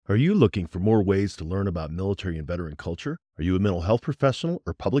Are you looking for more ways to learn about military and veteran culture? Are you a mental health professional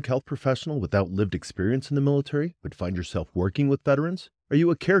or public health professional without lived experience in the military but find yourself working with veterans? Are you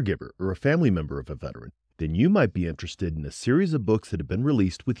a caregiver or a family member of a veteran? Then you might be interested in a series of books that have been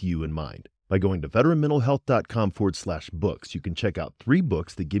released with you in mind. By going to veteranmentalhealth.com/books, you can check out 3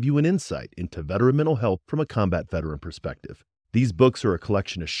 books that give you an insight into veteran mental health from a combat veteran perspective. These books are a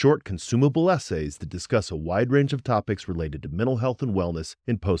collection of short, consumable essays that discuss a wide range of topics related to mental health and wellness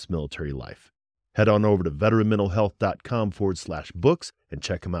in post-military life. Head on over to veteranmentalhealth.com/books and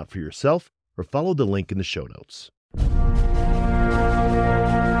check them out for yourself, or follow the link in the show notes.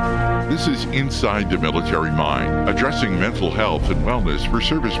 This is Inside the Military Mind, addressing mental health and wellness for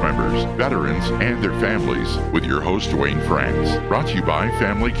service members, veterans, and their families, with your host, Dwayne Franz. Brought to you by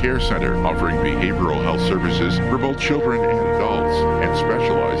Family Care Center, offering behavioral health services for both children and adults, and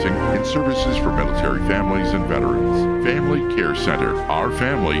specializing in services for military families and veterans. Family Care Center, our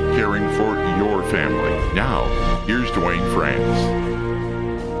family caring for your family. Now, here's Dwayne Franz.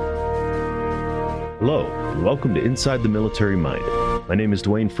 Hello, and welcome to Inside the Military Mind. My name is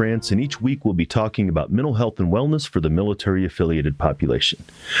Dwayne Franz, and each week we'll be talking about mental health and wellness for the military-affiliated population.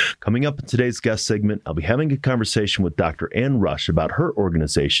 Coming up in today's guest segment, I'll be having a conversation with Dr. Ann Rush about her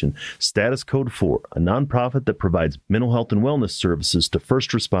organization, Status Code 4, a nonprofit that provides mental health and wellness services to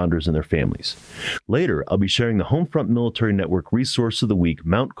first responders and their families. Later, I'll be sharing the Homefront Military Network Resource of the Week,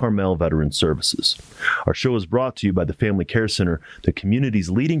 Mount Carmel Veteran Services. Our show is brought to you by the Family Care Center, the community's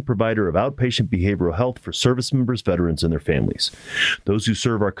leading provider of outpatient behavioral health for service members, veterans, and their families. Those who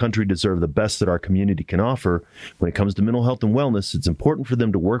serve our country deserve the best that our community can offer. When it comes to mental health and wellness, it's important for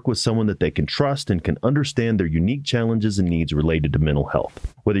them to work with someone that they can trust and can understand their unique challenges and needs related to mental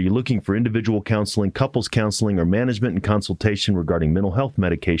health. Whether you're looking for individual counseling, couples counseling, or management and consultation regarding mental health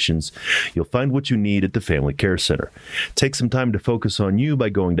medications, you'll find what you need at the Family Care Center. Take some time to focus on you by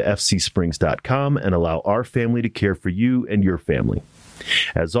going to fcsprings.com and allow our family to care for you and your family.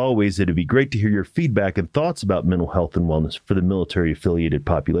 As always, it'd be great to hear your feedback and thoughts about mental health and wellness for the military-affiliated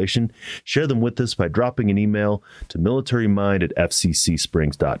population. Share them with us by dropping an email to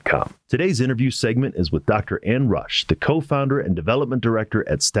militarymind@fccsprings.com. Today's interview segment is with Dr. Ann Rush, the co-founder and development director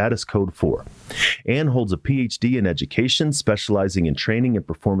at Status Code 4. Ann holds a PhD in education, specializing in training and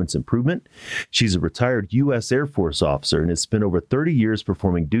performance improvement. She's a retired U.S. Air Force officer and has spent over 30 years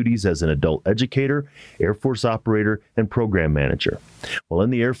performing duties as an adult educator, Air Force operator, and program manager. While in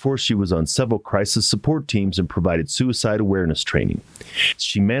the Air Force, she was on several crisis support teams and provided suicide awareness training.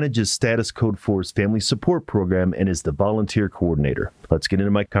 She manages Status Code 4's family support program and is the volunteer coordinator. Let's get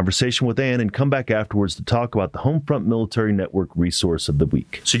into my conversation with Ann and come back afterwards to talk about the Homefront Military Network Resource of the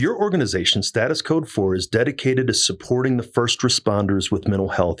Week. So your organization, Status Code 4, is dedicated to supporting the first responders with mental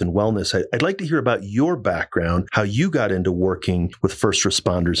health and wellness. I'd like to hear about your background, how you got into working with first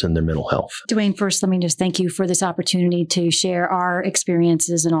responders and their mental health. Dwayne, first, let me just thank you for this opportunity to share our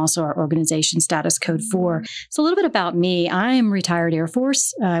experiences and also our organization, Status Code 4. So a little bit about me. I am retired Air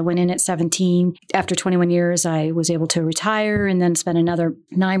Force. I went in at 17. After 21 years, I was able to retire and then spend another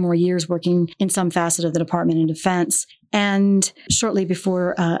 9 more years working in some facet of the Department of Defense. And shortly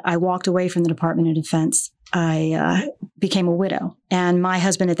before I walked away from the Department of Defense, I became a widow. And my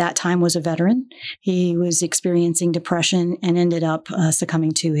husband at that time was a veteran. He was experiencing depression and ended up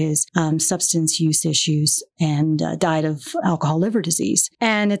succumbing to his substance use issues and died of alcohol liver disease.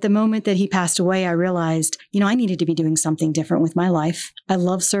 And at the moment that he passed away, I realized, I needed to be doing something different with my life. I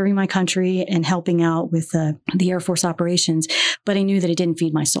love serving my country and helping out with the Air Force operations, but I knew that it didn't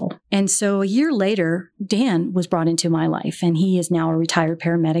feed my soul. And so a year later, Dan was brought into my life, and he is now a retired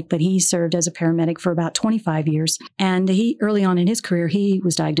paramedic, but he served as a paramedic for about 25 years. And he, early on in his career, he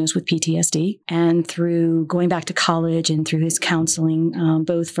was diagnosed with PTSD. And through going back to college and through his counseling,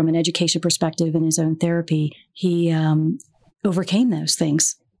 both from an education perspective and his own therapy, he overcame those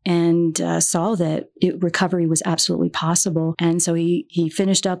things and saw that recovery was absolutely possible. And so he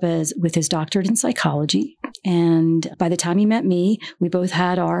finished up with his doctorate in psychology. And by the time he met me, we both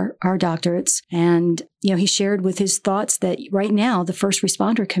had our doctorates. And, he shared with his thoughts that right now, the first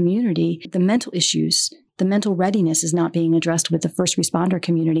responder community, the mental issues, the mental readiness is not being addressed with the first responder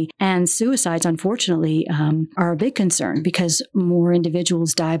community. And suicides, unfortunately, are a big concern because more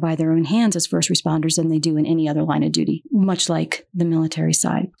individuals die by their own hands as first responders than they do in any other line of duty, much like the military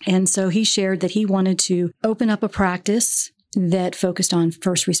side. And so he shared that he wanted to open up a practice that focused on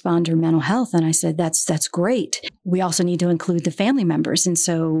first responder mental health. And I said, that's great. We also need to include the family members. And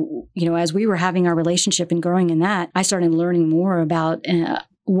so, as we were having our relationship and growing in that, I started learning more about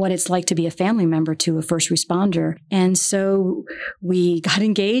what it's like to be a family member to a first responder. And so we got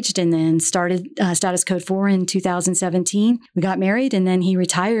engaged and then started Status Code 4 in 2017. We got married and then he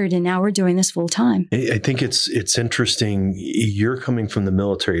retired and now we're doing this full time. I think it's interesting. You're coming from the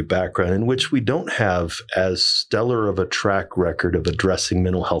military background in which we don't have as stellar of a track record of addressing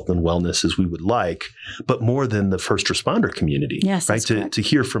mental health and wellness as we would like, but more than the first responder community. Yes, right? To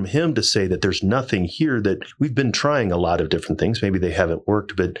hear from him to say that there's nothing here, that we've been trying a lot of different things. Maybe they haven't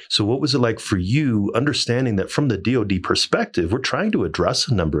worked, but so what was it like for you understanding that from the DoD perspective, we're trying to address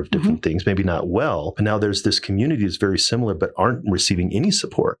a number of different things, maybe not well, but now there's this community that's very similar, but aren't receiving any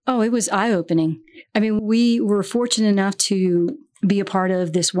support? Oh, it was eye-opening. I mean, we were fortunate enough to be a part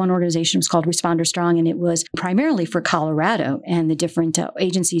of this one organization. It was called Responder Strong, and it was primarily for Colorado and the different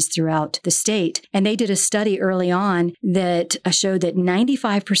agencies throughout the state. And they did a study early on that showed that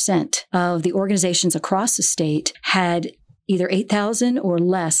 95% of the organizations across the state had either $8,000 or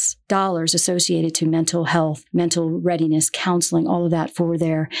less associated to mental health, mental readiness, counseling, all of that for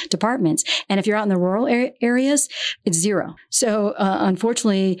their departments. And if you're out in the rural areas, it's zero. So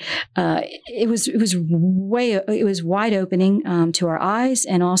unfortunately, it was wide opening to our eyes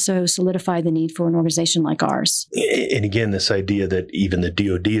and also solidified the need for an organization like ours. And again, this idea that even the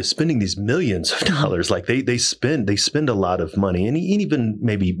DoD is spending these millions of dollars, like they spend a lot of money, and even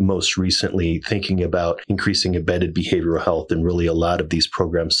maybe most recently thinking about increasing embedded behavioral health and really a lot of these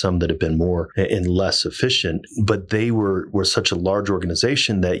programs, some that have been more and less efficient, but they were such a large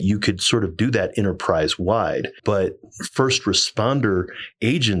organization that you could sort of do that enterprise wide. But first responder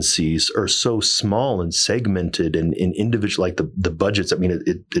agencies are so small and segmented and individual, like the budgets. I mean,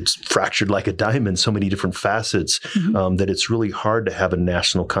 it's fractured like a diamond, so many different facets that it's really hard to have a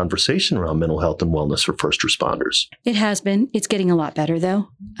national conversation around mental health and wellness for first responders. It has been. It's getting a lot better, though.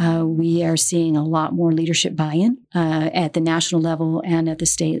 We are seeing a lot more leadership buy-in at the national level and at the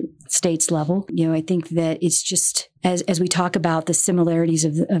states level. You know, I think that it's just as we talk about the similarities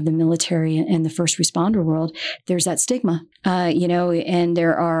of the military and the first responder world, there's that stigma, and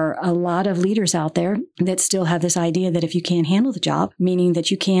there are a lot of leaders out there that still have this idea that if you can't handle the job, meaning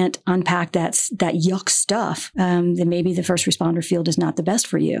that you can't unpack that yuck stuff, then maybe the first responder field is not the best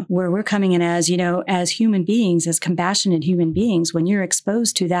for you. Where we're coming in as human beings, as compassionate human beings, when you're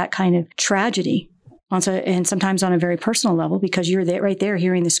exposed to that kind of tragedy, and sometimes on a very personal level, because you're there, right there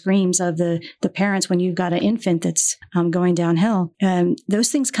hearing the screams of the parents when you've got an infant that's going downhill.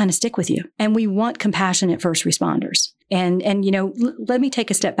 Those things kind of stick with you. And we want compassionate first responders. And let me take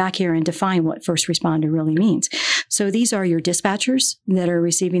a step back here and define what first responder really means. So these are your dispatchers that are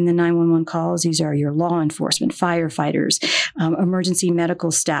receiving the 911 calls. These are your law enforcement, firefighters, emergency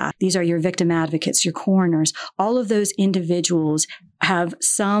medical staff. These are your victim advocates, your coroners. All of those individuals have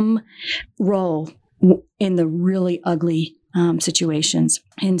some role in the really ugly situations.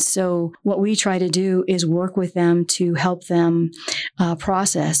 And so what we try to do is work with them to help them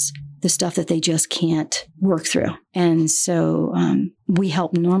process the stuff that they just can't work through. And so we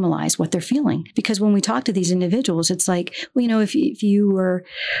help normalize what they're feeling. Because when we talk to these individuals, it's like, if you were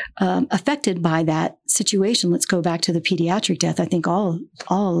affected by that situation, let's go back to the pediatric death. I think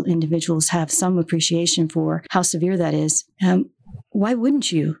all individuals have some appreciation for how severe that is. Why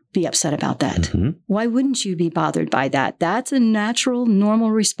wouldn't you be upset about that? Mm-hmm. Why wouldn't you be bothered by that? That's a natural,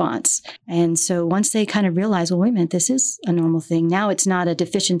 normal response. And so once they kind of realize, well, wait a minute, this is a normal thing. Now it's not a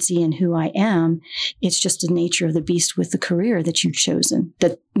deficiency in who I am. It's just the nature of the beast with the career that you've chosen,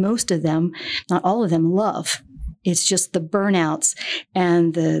 that most of them, not all of them, love. It's just the burnouts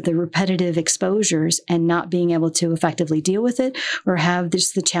and the repetitive exposures and not being able to effectively deal with it or have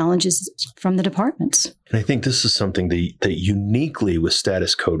just the challenges from the departments. And I think this is something that uniquely with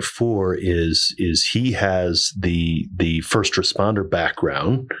Status Code 4 is he has the first responder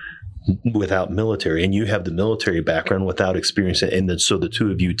background without military, and you have the military background without experience, and then so the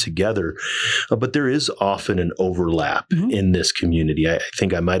two of you together. But there is often an overlap in this community. I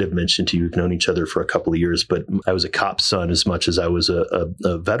think I might have mentioned to you, we've known each other for a couple of years, but I was a cop's son as much as I was a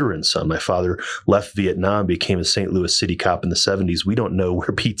veteran's son. My father left Vietnam, became a St. Louis City cop in the 70s. We don't know where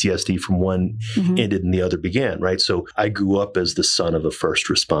PTSD from one ended and the other began, right? So I grew up as the son of a first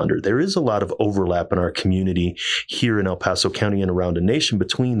responder. There is a lot of overlap in our community here in El Paso County and around the nation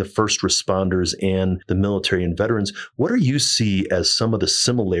between the first responders and the military and veterans. What do you see as some of the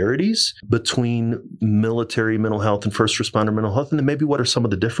similarities between military mental health and first responder mental health? And then maybe what are some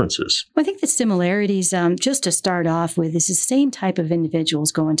of the differences? Well, I think the similarities, just to start off with, is the same type of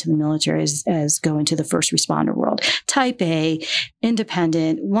individuals go into the military as go into the first responder world. Type A,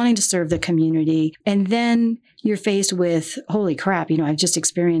 independent, wanting to serve the community. And then you're faced with, holy crap, I've just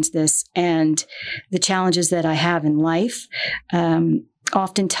experienced this and the challenges that I have in life.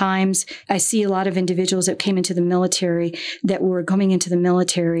 Oftentimes, I see a lot of individuals that came into the military that were coming into the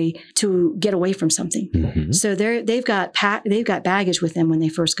military to get away from something. Mm-hmm. So they've got baggage with them when they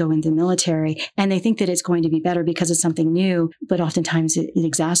first go into the military, and they think that it's going to be better because it's something new. But oftentimes, it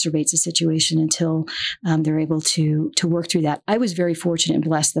exacerbates the situation until they're able to work through that. I was very fortunate and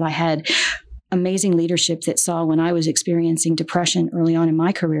blessed that I had amazing leadership that saw when I was experiencing depression early on in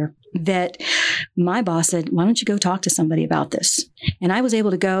my career, that my boss said, why don't you go talk to somebody about this? And I was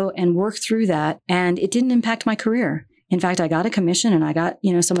able to go and work through that, and it didn't impact my career. In fact, I got a commission and I got,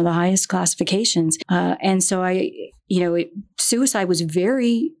 some of the highest classifications. And so suicide was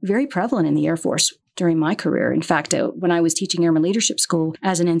very, very prevalent in the Air Force during my career. In fact, when I was teaching Airman Leadership School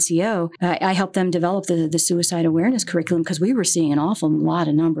as an NCO, I helped them develop the suicide awareness curriculum because we were seeing an awful lot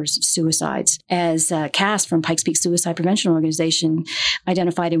of numbers of suicides. As Cass from Pikes Peak Suicide Prevention Organization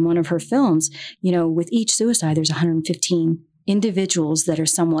identified in one of her films, with each suicide, there's 115 individuals that are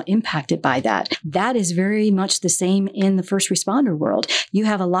somewhat impacted by that. That is very much the same in the first responder world. You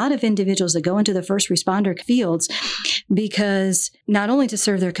have a lot of individuals that go into the first responder fields because not only to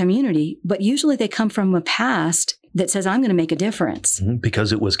serve their community, but usually they come from a past that says, I'm going to make a difference.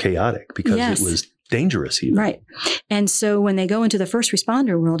 Because it was chaotic, because It was dangerous even. Right. And so when they go into the first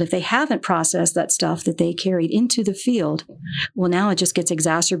responder world, if they haven't processed that stuff that they carried into the field, well, now it just gets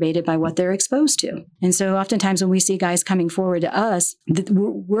exacerbated by what they're exposed to. And so oftentimes when we see guys coming forward to us,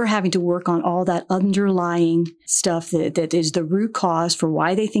 we're having to work on all that underlying stuff that is the root cause for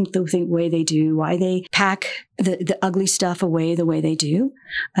why they think the way they do, why they pack the ugly stuff away the way they do.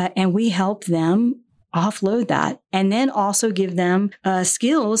 And we help them offload that and then also give them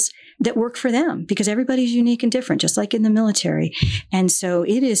skills that work for them, because everybody's unique and different, just like in the military. And so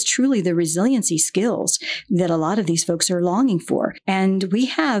it is truly the resiliency skills that a lot of these folks are longing for. And we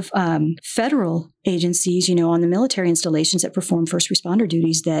have federal agencies, on the military installations that perform first responder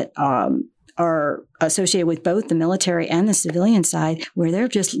duties that are associated with both the military and the civilian side, where they're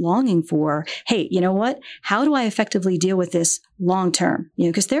just longing for, hey, you know what? How do I effectively deal with this long term?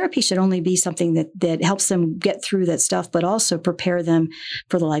 Because therapy should only be something that helps them get through that stuff, but also prepare them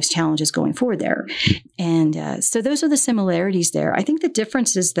for the life's challenges going forward there. And so those are the similarities there. I think the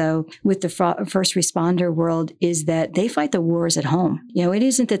differences, though, with the first responder world is that they fight the wars at home. It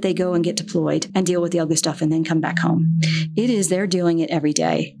isn't that they go and get deployed and deal with the ugly stuff and then come back home. It is they're doing it every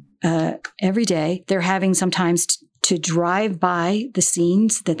day. Every day, they're having sometimes to drive by the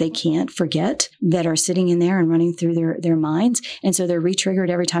scenes that they can't forget that are sitting in there and running through their minds. And so they're re-triggered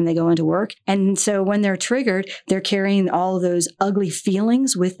every time they go into work. And so when they're triggered, they're carrying all of those ugly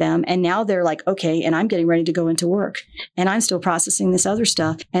feelings with them. And now they're like, okay, and I'm getting ready to go into work and I'm still processing this other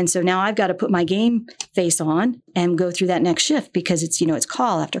stuff. And so now I've got to put my game face on and go through that next shift, because it's, it's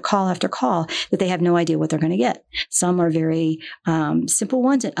call after call after call that they have no idea what they're going to get. Some are very simple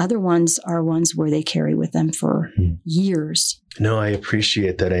ones, and other ones are ones where they carry with them for years. No, I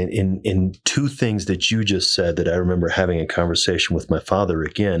appreciate that. In two things that you just said that I remember having a conversation with my father,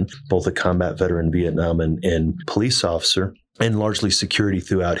 again, both a combat veteran, Vietnam and police officer, and largely security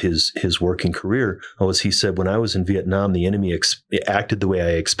throughout his working career, was he said, when I was in Vietnam, the enemy acted the way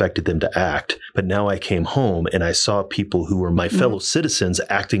I expected them to act. But now I came home and I saw people who were my fellow citizens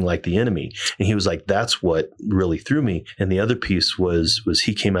acting like the enemy. And he was like, that's what really threw me. And the other piece was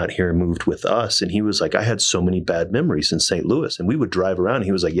he came out here and moved with us. And he was like, I had so many bad memories in St. Louis. And we would drive around. And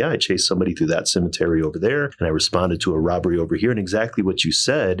he was like, yeah, I chased somebody through that cemetery over there. And I responded to a robbery over here. And exactly what you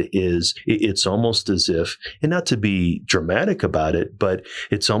said is it's almost as if, and not to be dramatic about it, but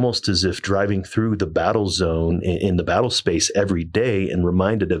it's almost as if driving through the battle zone in the battle space every day and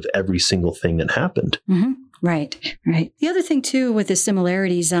reminded of every single thing that happened. Mm-hmm. Right. The other thing, too, with the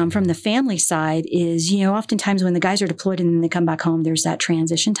similarities from the family side is, oftentimes when the guys are deployed and then they come back home, there's that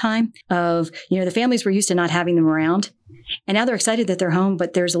transition time of, the families were used to not having them around. And now they're excited that they're home,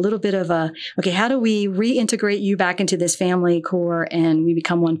 but there's a little bit of okay, how do we reintegrate you back into this family core and we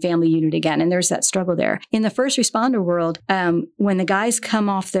become one family unit again? And there's that struggle there. In the first responder world, when the guys come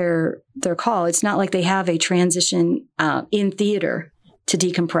off their call, it's not like they have a transition in theater to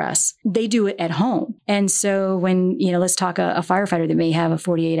decompress. They do it at home. And so when, let's talk a firefighter that may have a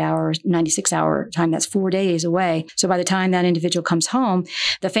 48-hour, 96-hour time, that's 4 days away. So by the time that individual comes home,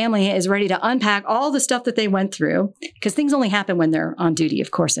 the family is ready to unpack all the stuff that they went through, because things only happen when they're on duty,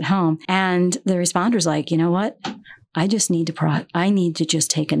 of course, at home. And the responder's like, you know what? I just need to just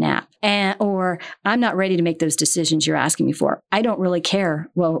take a nap. Or or I'm not ready to make those decisions you're asking me for. I don't really care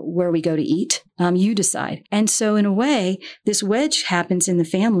where we go to eat. You decide. And so in a way, this wedge happens in the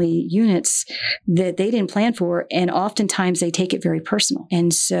family units that they didn't plan for. And oftentimes they take it very personal.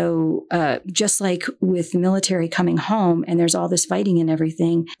 And so just like with the military coming home and there's all this fighting and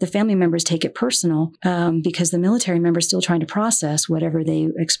everything, the family members take it personal because the military member's still trying to process whatever they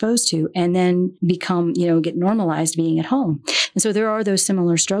exposed to and then become, get normalized being at home. And so there are those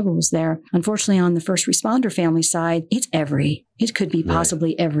similar struggles there. Unfortunately, on the first responder family side, it could be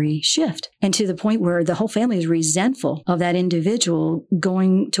possibly every shift. And to the point where the whole family is resentful of that individual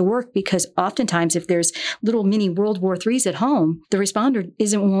going to work because oftentimes if there's little mini World War IIIs at home, the responder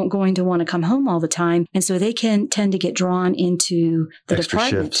isn't going to want to come home all the time. And so they can tend to get drawn into the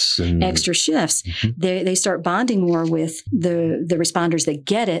department. Extra shifts. Mm-hmm. They start bonding more with the responders that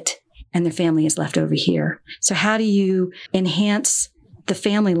get it, and their family is left over here. So how do you enhance the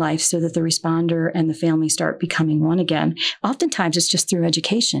family life so that the responder and the family start becoming one again? Oftentimes it's just through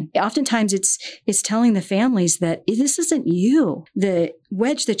education. Oftentimes it's telling the families that this isn't you. The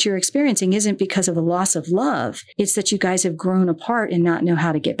wedge that you're experiencing isn't because of the loss of love. It's that you guys have grown apart and not know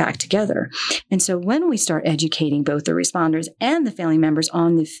how to get back together. And so when we start educating both the responders and the family members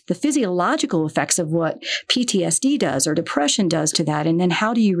on the physiological effects of what PTSD does or depression does to that, and then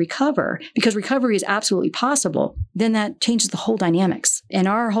how do you recover? Because recovery is absolutely possible, then that changes the whole dynamics. And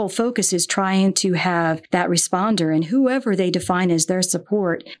our whole focus is trying to have that responder and whoever they define as their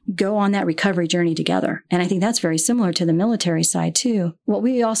support go on that recovery journey together. And I think that's very similar to the military side too. What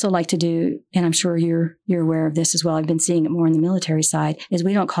we also like to do, and I'm sure you're aware of this as well, I've been seeing it more in the military side, is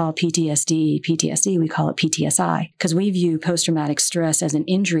we don't call PTSD, we call it PTSI, because we view post-traumatic stress as an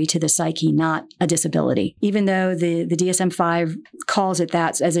injury to the psyche, not a disability. Even though the DSM-5 calls it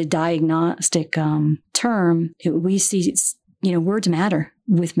that as a diagnostic term, we see words matter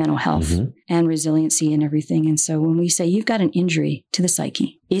with mental health and resiliency and everything. And so when we say you've got an injury to the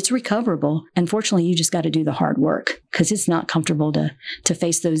psyche, it's recoverable. Unfortunately, you just got to do the hard work because it's not comfortable to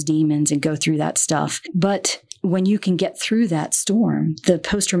face those demons and go through that stuff. But when you can get through that storm, the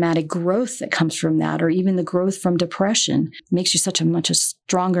post-traumatic growth that comes from that, or even the growth from depression, makes you such a much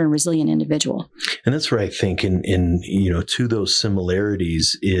stronger and resilient individual. And that's where I think in to those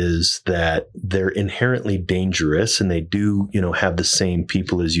similarities is that they're inherently dangerous and they do, have the same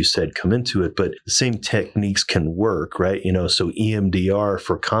people, as you said, come into it, but the same techniques can work, right? So EMDR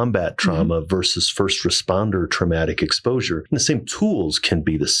for combat trauma versus first responder traumatic exposure, and the same tools can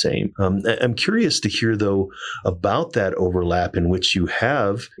be the same. I'm curious to hear, though, about that overlap in which you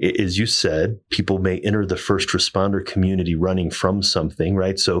have, as you said, people may enter the first responder community running from something,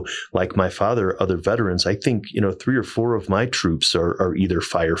 right? So like my father, other veterans, I think, 3 or 4 of my troops are either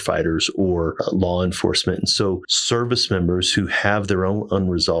firefighters or law enforcement. And so service members who have their own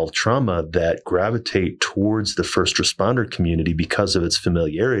unresolved trauma that gravitate towards the first responder community because of its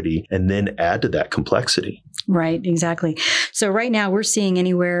familiarity and then add to that complexity. Right, exactly. So right now we're seeing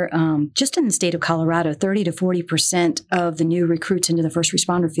anywhere, just in the state of Colorado, 30 to 40% of the new recruits into the first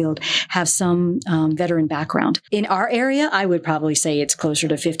responder field have some veteran background. In our area, I would probably say it's closer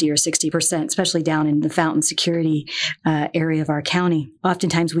to 50 or 60%, especially down in the Fountain Security area of our county.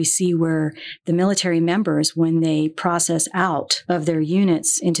 Oftentimes we see where the military members, when they process out of their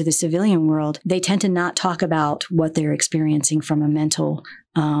units into the civilian world, they tend to not talk about what they're experiencing from a mental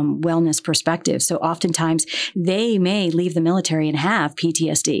wellness perspective. So oftentimes they may leave the military and have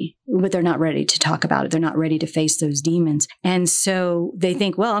PTSD, but they're not ready to talk about it. They're not ready to face those demons. And so they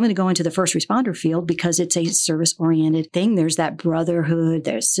think, well, I'm going to go into the first responder field because it's a service-oriented thing. There's that brotherhood,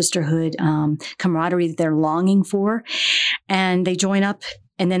 there's sisterhood, camaraderie that they're longing for. And they join up.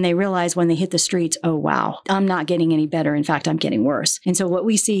 And then they realize when they hit the streets, oh, wow, I'm not getting any better. In fact, I'm getting worse. And so what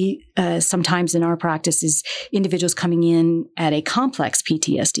we see sometimes in our practice is individuals coming in at a complex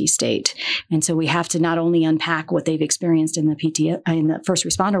PTSD state. And so we have to not only unpack what they've experienced in the first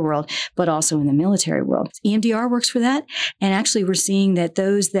responder world, but also in the military world. EMDR works for that. And actually, we're seeing that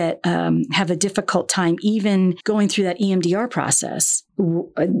those that have a difficult time even going through that EMDR process,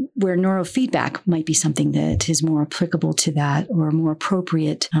 where neurofeedback might be something that is more applicable to that or a more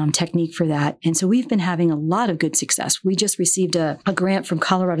appropriate technique for that. And so we've been having a lot of good success. We just received a grant from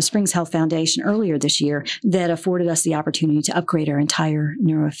Colorado Springs Health Foundation earlier this year that afforded us the opportunity to upgrade our entire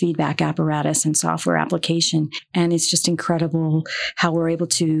neurofeedback apparatus and software application. And it's just incredible how we're able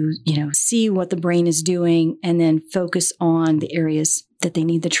to, see what the brain is doing and then focus on the areas that they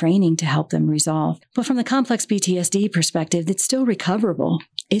need the training to help them resolve. But from the complex PTSD perspective, it's still recoverable.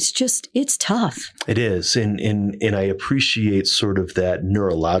 it's tough. It is. And I appreciate sort of that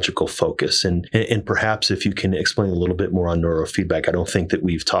neurological focus. And perhaps if you can explain a little bit more on neurofeedback, I don't think that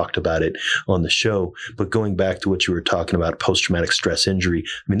we've talked about it on the show, but going back to what you were talking about, post-traumatic stress injury,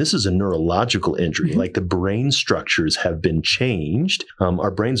 I mean, this is a neurological injury. Mm-hmm. Like the brain structures have been changed.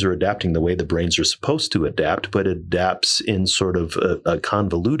 Our brains are adapting the way the brains are supposed to adapt, but adapts in sort of a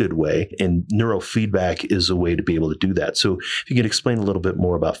convoluted way. And neurofeedback is a way to be able to do that. So if you could explain a little bit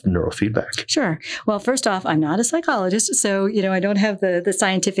more about neurofeedback. Sure. Well, first off, I'm not a psychologist, so, I don't have the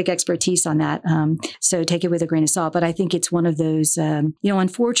scientific expertise on that. So take it with a grain of salt. But I think it's one of those,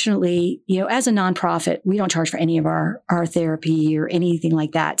 unfortunately, as a nonprofit, we don't charge for any of our therapy or anything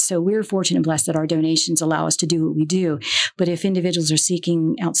like that. So we're fortunate and blessed that our donations allow us to do what we do. But if individuals are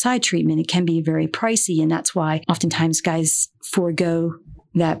seeking outside treatment, it can be very pricey. And that's why oftentimes guys forego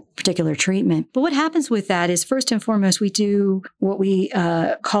that particular treatment. But what happens with that is, first and foremost, we do what we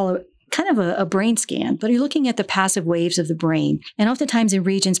call kind of a brain scan, but you're looking at the passive waves of the brain. And oftentimes in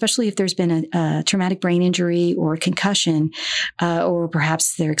regions, especially if there's been a traumatic brain injury or a concussion, or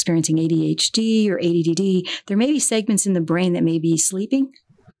perhaps they're experiencing ADHD or ADD, there may be segments in the brain that may be sleeping.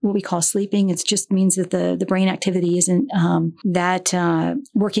 What we call sleeping. It just means that the brain activity isn't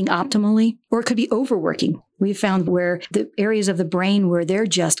working optimally, or it could be overworking. We've found where the areas of the brain where they're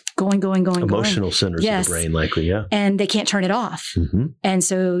just going. Emotional centers of the brain, likely, yeah. And they can't turn it off. Mm-hmm. And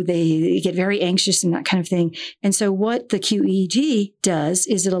so they get very anxious and that kind of thing. And so what the QEEG does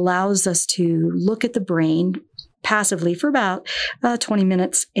is it allows us to look at the brain passively for about 20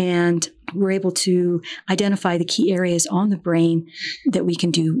 minutes, and we're able to identify the key areas on the brain that we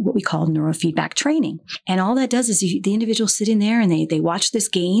can do what we call neurofeedback training. And all that does is the individuals sit in there and they watch this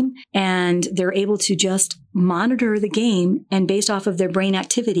game, and they're able to just monitor the game, and based off of their brain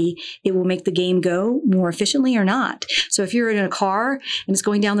activity, it will make the game go more efficiently or not. So if you're in a car and it's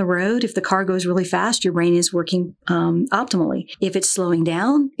going down the road, if the car goes really fast, your brain is working optimally. If it's slowing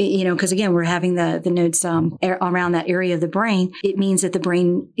down, because again, we're having the nodes around that area of the brain, it means that the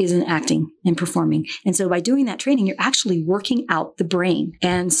brain isn't acting and performing. And so by doing that training, you're actually working out the brain.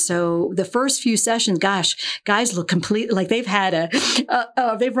 And so the first few sessions, gosh, guys look completely like they've had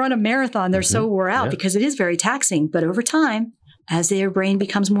they've run a marathon. They're so wore out because it is very taxing. But over time, as their brain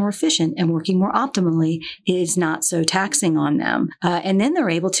becomes more efficient and working more optimally, it is not so taxing on them. And then they're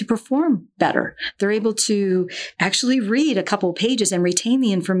able to perform better. They're able to actually read a couple of pages and retain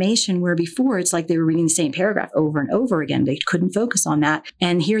the information, where before it's like they were reading the same paragraph over and over again. They couldn't focus on that.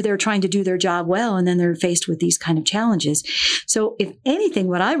 And here they're trying to do their job well, and then they're faced with these kind of challenges. So if anything,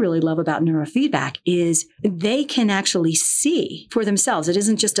 what I really love about neurofeedback is they can actually see for themselves. It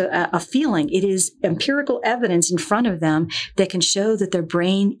isn't just a feeling. It is empirical evidence in front of them that can show that their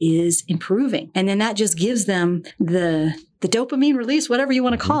brain is improving. And then that just gives them the dopamine release, whatever you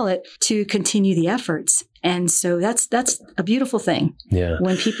want to call it, to continue the efforts. And so that's a beautiful thing. Yeah.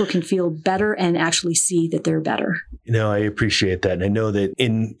 When people can feel better and actually see that they're better. I appreciate that. And I know that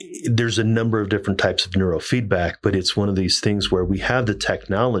there's a number of different types of neurofeedback, but it's one of these things where we have the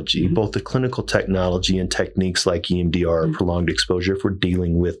technology, both the clinical technology and techniques like EMDR, or prolonged exposure, if we're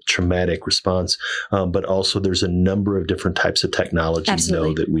dealing with traumatic response. But also there's a number of different types of technology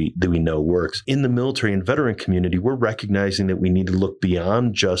that we know works. In the military and veteran community, we're recognizing that we need to look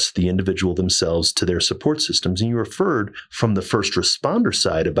beyond just the individual themselves to their support systems. And you referred from the first responder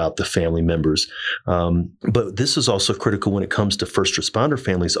side about the family members. But this is also critical when it comes to first responder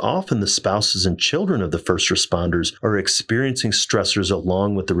families. Often the spouses and children of the first responders are experiencing stressors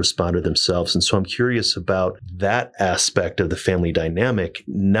along with the responder themselves. And so I'm curious about that aspect of the family dynamic,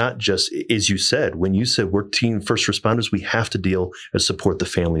 not just, as you said, when you said we're team first responders, we have to deal and support the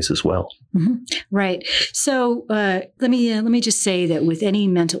families as well. Mm-hmm. Right. So let me just say that with any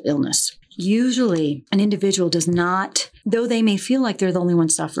mental illness, usually an individual does not, though they may feel like they're the only one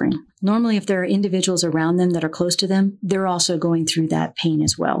suffering. Normally, if there are individuals around them that are close to them, they're also going through that pain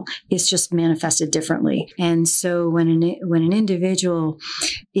as well. It's just manifested differently. And so when an individual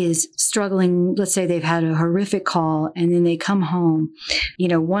is struggling, let's say they've had a horrific call and then they come home,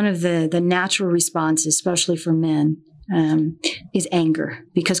 one of the natural responses, especially for men, is anger,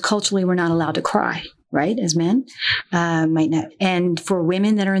 because culturally we're not allowed to cry. Right, as men, might not. And for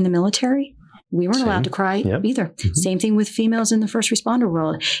women that are in the military, we weren't allowed to cry either. Mm-hmm. Same thing with females in the first responder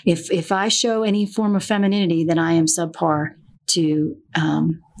world. If I show any form of femininity, then I am subpar to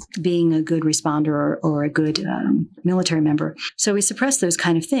being a good responder or a good military member. So we suppress those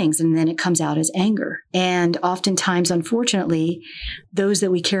kind of things, and then it comes out as anger. And oftentimes, unfortunately, those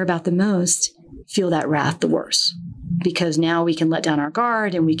that we care about the most feel that wrath the worse, because now we can let down our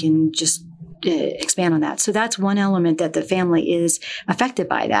guard and we can just expand on that. So that's one element, that the family is affected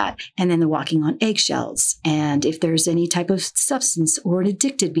by that. And then the walking on eggshells. And if there's any type of substance or an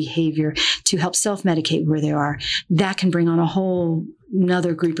addicted behavior to help self-medicate where they are, that can bring on a whole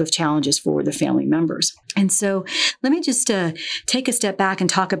another group of challenges for the family members. And so let me just take a step back and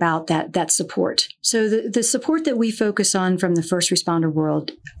talk about that support. So the support that we focus on from the first responder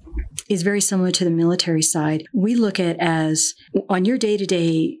world is very similar to the military side. We look at as on your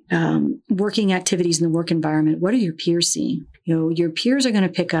day-to-day working activities in the work environment, what are your peers seeing? Your peers are going to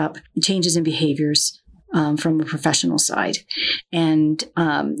pick up changes in behaviors from a professional side. And,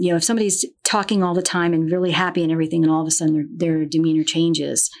 if somebody's talking all the time and really happy and everything, and all of a sudden their demeanor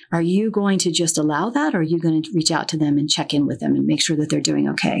changes, are you going to just allow that? Or are you going to reach out to them and check in with them and make sure that they're doing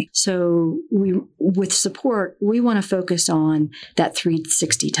okay? So with support, we want to focus on that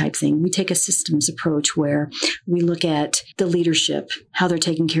 360 type thing. We take a systems approach where we look at the leadership, how they're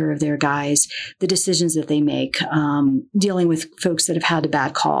taking care of their guys, the decisions that they make, dealing with folks that have had a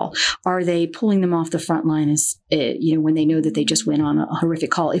bad call. Are they pulling them off the front line when they know that they just went on a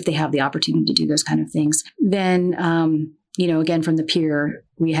horrific call, if they have the opportunity to do those kind of things? Then, again, from the peer,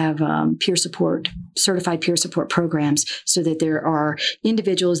 we have peer support, certified peer support programs, so that there are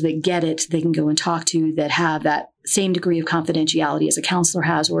individuals that get it, they can go and talk to, that have that same degree of confidentiality as a counselor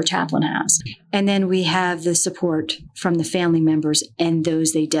has or a chaplain has. And then we have the support from the family members and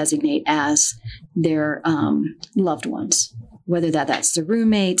those they designate as their loved ones, whether that's the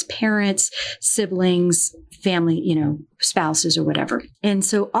roommates, parents, siblings, family, spouses or whatever. And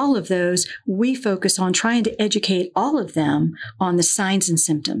so all of those, we focus on trying to educate all of them on the signs and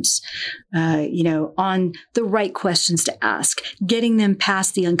symptoms, on the right questions to ask, getting them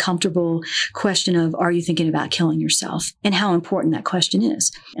past the uncomfortable question of, are you thinking about killing yourself? And how important that question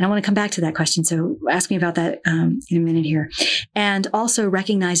is. And I want to come back to that question. So ask me about that in a minute here. And also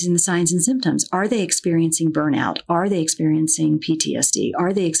recognizing the signs and symptoms. Are they experiencing burnout? Are they experiencing PTSD?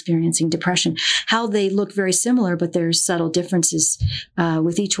 Are they experiencing depression? How they look very similar, but there's subtle differences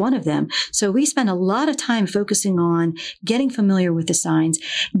with each one of them. So we spend a lot of time focusing on getting familiar with the signs,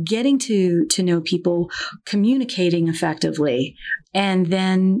 getting to know people, communicating effectively, and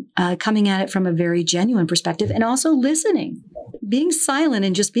then coming at it from a very genuine perspective, and also listening. Being silent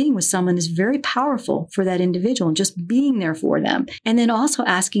and just being with someone is very powerful for that individual, and just being there for them. And then also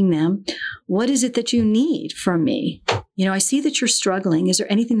asking them, what is it that you need from me? I see that you're struggling. Is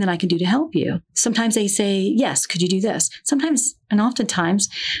there anything that I can do to help you? Sometimes they say, yes, could you do this? Sometimes, and oftentimes,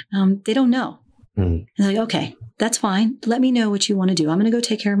 they don't know. And they're like, okay, that's fine. Let me know what you want to do. I'm going to go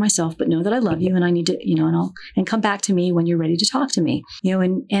take care of myself, but know that I love you and I need to, and come back to me when you're ready to talk to me.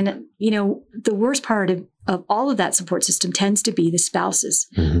 The worst part of all of that support system tends to be the spouses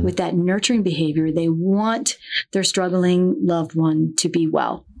with that nurturing behavior. They want their struggling loved one to be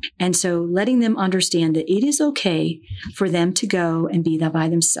well. And so letting them understand that it is okay for them to go and be that by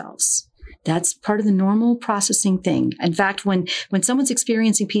themselves. That's part of the normal processing thing. In fact, when someone's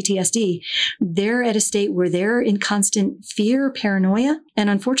experiencing PTSD, they're at a state where they're in constant fear, paranoia.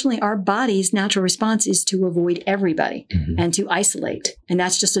 And unfortunately, our body's natural response is to avoid everybody and to isolate. And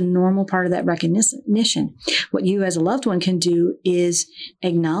that's just a normal part of that recognition. What you as a loved one can do is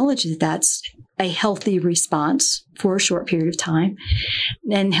acknowledge that that's a healthy response for a short period of time,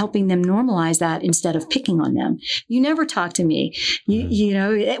 and helping them normalize that instead of picking on them. You never talk to me,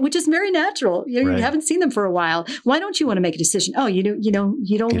 which is very natural. You haven't seen them for a while. Why don't you want to make a decision? Oh, you don't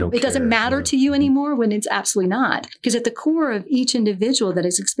it doesn't matter to you anymore, when it's absolutely not. Because at the core of each individual that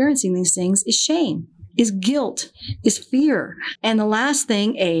is experiencing these things is shame, is guilt, is fear. And the last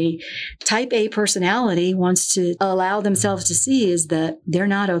thing a type A personality wants to allow themselves to see is that they're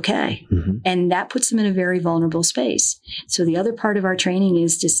not okay. And that puts them in a very vulnerable space. So the other part of our training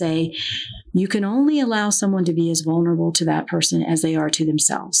is to say, you can only allow someone to be as vulnerable to that person as they are to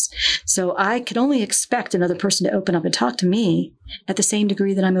themselves. So I could only expect another person to open up and talk to me at the same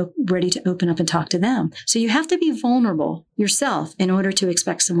degree that I'm ready to open up and talk to them. So you have to be vulnerable yourself in order to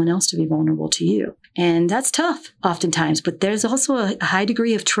expect someone else to be vulnerable to you. And that's tough oftentimes, but there's also a high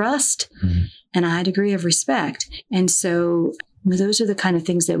degree of trust and a high degree of respect. And so those are the kind of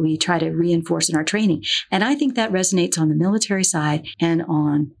things that we try to reinforce in our training. And I think that resonates on the military side and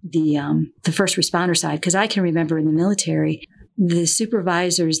on the first responder side, because I can remember in the military, the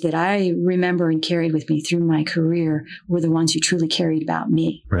supervisors that I remember and carried with me through my career were the ones who truly cared about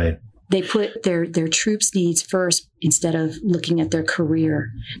me. Right. They put their troops' needs first instead of looking at their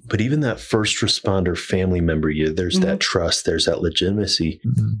career. But even that first responder family member, there's that trust, there's that legitimacy.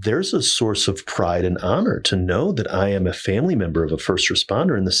 There's a source of pride and honor to know that I am a family member of a first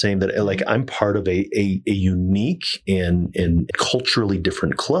responder, in the same that like I'm part of a unique and culturally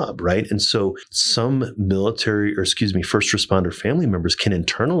different club, right? And so some first responder family members can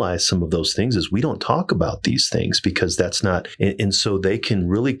internalize some of those things as we don't talk about these things because that's not, and so they can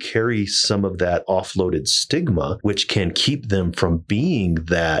really carry some of that offloaded stigma, which can keep them from being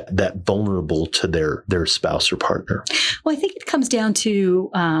that vulnerable to their spouse or partner. Well, I think it comes down to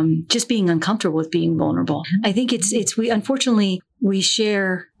just being uncomfortable with being vulnerable. I think we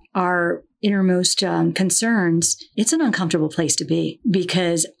share our innermost concerns. It's an uncomfortable place to be,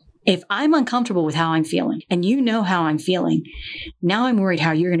 because if I'm uncomfortable with how I'm feeling and you know how I'm feeling, now I'm worried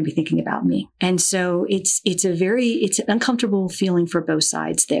how you're going to be thinking about me. And so it's an uncomfortable feeling for both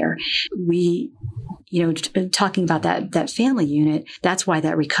sides there. Talking about that family unit, that's why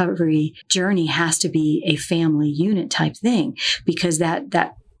that recovery journey has to be a family unit type thing, because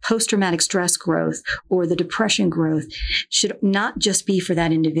that post-traumatic stress growth or the depression growth should not just be for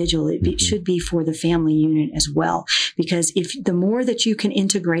that individual. It should be for the family unit as well. Because if the more that you can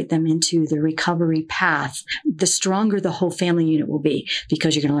integrate them into the recovery path, the stronger the whole family unit will be,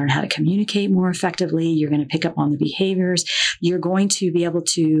 because you're going to learn how to communicate more effectively. You're going to pick up on the behaviors. You're going to be able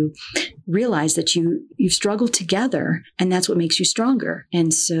to realize that you've struggled together, and that's what makes you stronger.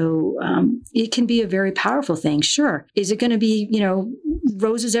 And so it can be a very powerful thing. Sure. Is it going to be,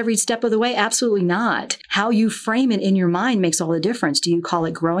 roses every step of the way? Absolutely not. How you frame it in your mind makes all the difference. Do you call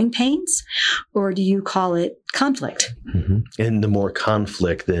it growing pains, or do you call it conflict? Mm-hmm. And the more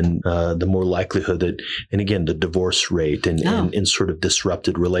conflict, then the more likelihood that, and again, the divorce rate and sort of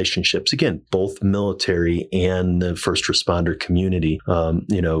disrupted relationships, again, both military and the first responder community,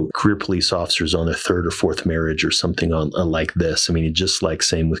 career police officers on their third or fourth marriage or something on like this. I mean, just like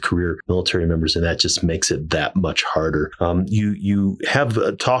same with career military members, and that just makes it that much harder. You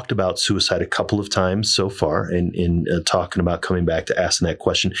have talked about suicide a couple of times so far in talking about coming back to asking that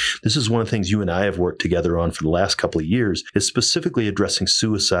question. This is one of the things you and I have worked together on for the last couple of years, is specifically addressing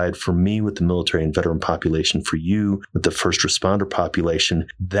suicide for me with the military and veteran population, for you with the first responder population.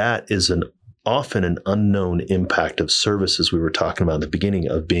 That is often an unknown impact of service, as we were talking about at the beginning,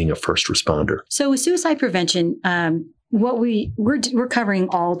 of being a first responder. So with suicide prevention, we're covering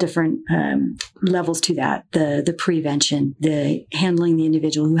all different levels to that. The prevention, the handling the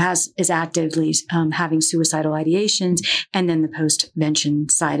individual who is actively having suicidal ideations, and then the post-vention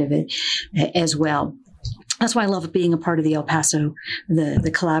side of it as well. That's why I love being a part of the El Paso,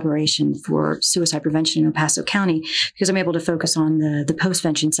 the collaboration for suicide prevention in El Paso County, because I'm able to focus on the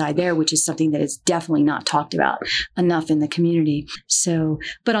post-vention side there, which is something that is definitely not talked about enough in the community. So,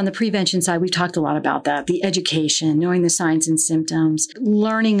 but on the prevention side, we've talked a lot about that, the education, knowing the signs and symptoms,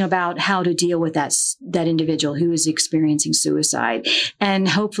 learning about how to deal with that individual who is experiencing suicide, and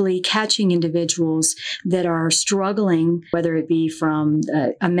hopefully catching individuals that are struggling, whether it be from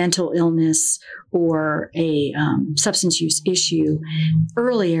a mental illness or a substance use issue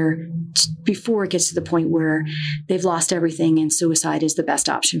earlier, before it gets to the point where they've lost everything and suicide is the best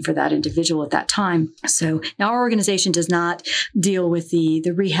option for that individual at that time. So now our organization does not deal with the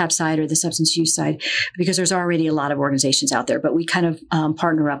rehab side or the substance use side, because there's already a lot of organizations out there, but we kind of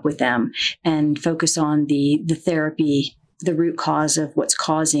partner up with them and focus on the therapy, the root cause of what's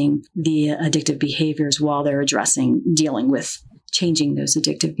causing the addictive behaviors, while they're dealing with changing those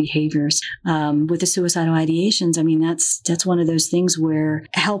addictive behaviors. With the suicidal ideations, I mean, that's one of those things where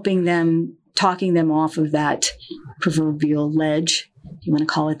helping them, talking them off of that proverbial ledge, if you want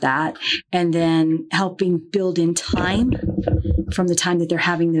to call it that, and then helping build in time from the time that they're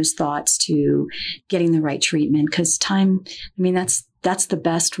having those thoughts to getting the right treatment. Because time, I mean, that's the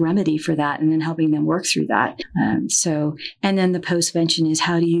best remedy for that, and then helping them work through that. And then the post-vention is,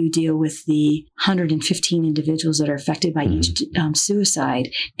 how do you deal with the 115 individuals that are affected by each suicide,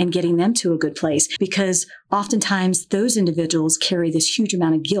 and getting them to a good place? Because oftentimes those individuals carry this huge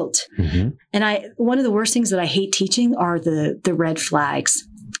amount of guilt. Mm-hmm. And one of the worst things that I hate teaching are the red flags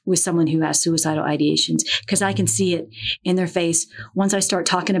with someone who has suicidal ideations, because I can see it in their face. Once I start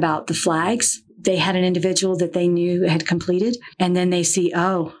talking about the flags, they had an individual that they knew had completed, and then they see,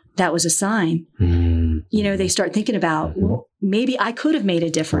 oh, that was a sign. Mm-hmm. They start thinking about, well, maybe I could have made a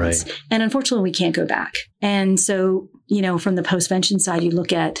difference. Right. And unfortunately, we can't go back. And so, from the post-vention side, you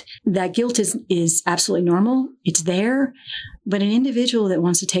look at that guilt is absolutely normal. It's there. But an individual that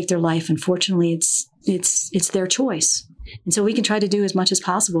wants to take their life, unfortunately, it's their choice. And so we can try to do as much as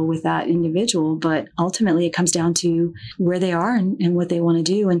possible with that individual, but ultimately it comes down to where they are and what they want to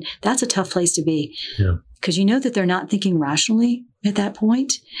do. And that's a tough place to be. Yeah. because you know that they're not thinking rationally at that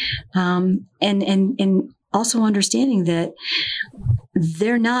point. And also understanding that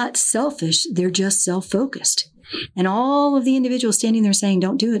they're not selfish, they're just self-focused. And all of the individuals standing there saying,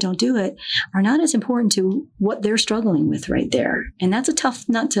 don't do it, are not as important to what they're struggling with right there. And that's a tough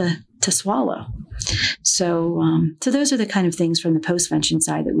nut to swallow. So those are the kind of things from the postvention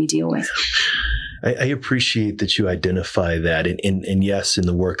side that we deal with. I appreciate that you identify that. And yes, in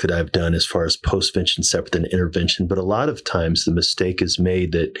the work that I've done as far as postvention separate than intervention, but a lot of times the mistake is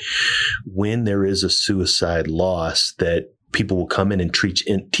made that when there is a suicide loss, that people will come in and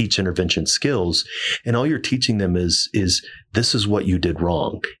teach intervention skills, and all you're teaching them is this is what you did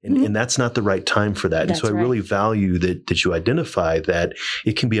wrong, and that's not the right time for that. And so I really value that you identify that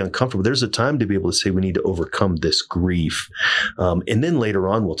it can be uncomfortable. There's a time to be able to say we need to overcome this grief, and then later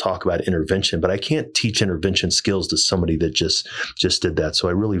on we'll talk about intervention. But I can't teach intervention skills to somebody that just did that. So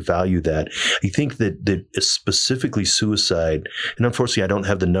I really value that. I think that specifically suicide, and unfortunately I don't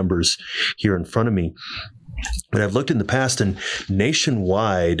have the numbers here in front of me, but I've looked in the past, and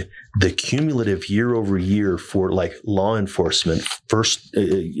nationwide, the cumulative year over year for like law enforcement, first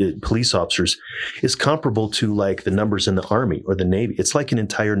police officers, is comparable to like the numbers in the Army or the Navy. It's like an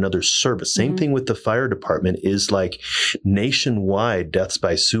entire another service. Same thing with the fire department, is like nationwide deaths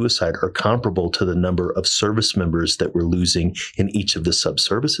by suicide are comparable to the number of service members that we're losing in each of the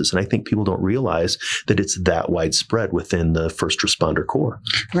sub-services. And I think people don't realize that it's that widespread within the first responder corps.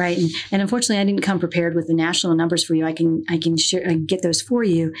 Right. And unfortunately, I didn't come prepared with the national numbers for you. I can share, I can get those for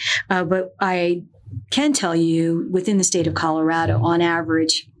you. But I can tell you within the state of Colorado, on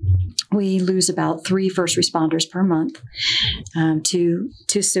average, we lose about 3 first responders per month to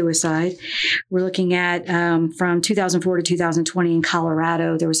suicide. We're looking at from 2004 to 2020 in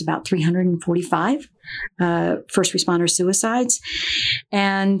Colorado, there was about 345 first responder suicides.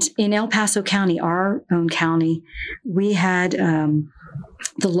 And in El Paso County, our own county, we had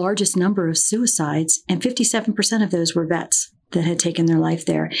the largest number of suicides, and 57% of those were vets that had taken their life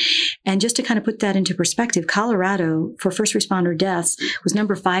there. And just to kind of put that into perspective, Colorado, for first responder deaths, was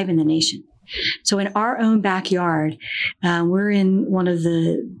number 5 in the nation. So in our own backyard, we're in one of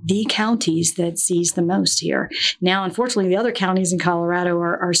the counties that sees the most here. Now, unfortunately, the other counties in Colorado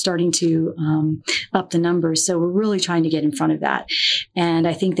are starting to up the numbers. So we're really trying to get in front of that. And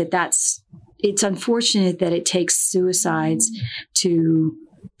I think it's unfortunate that it takes suicides to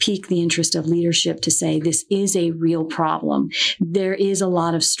pique the interest of leadership to say this is a real problem. There is a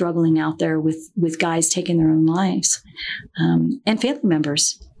lot of struggling out there with guys taking their own lives, and family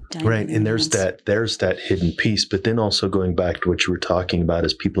members. Right. And there's that hidden piece. But then also going back to what you were talking about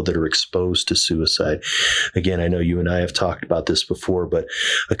is people that are exposed to suicide. Again, I know you and I have talked about this before, but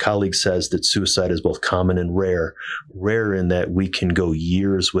a colleague says that suicide is both common and rare. Rare in that we can go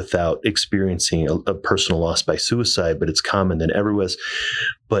years without experiencing a personal loss by suicide, but it's common than ever was.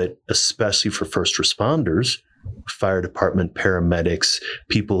 But especially for first responders, fire department, paramedics,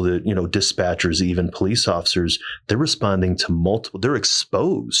 people that, dispatchers, even police officers, they're responding to they're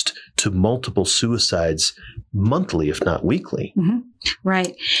exposed to multiple suicides monthly, if not weekly. Mm-hmm.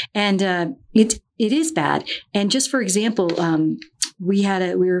 Right. And it is bad. And just for example, we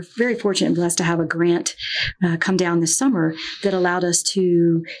were very fortunate and blessed to have a grant come down this summer that allowed us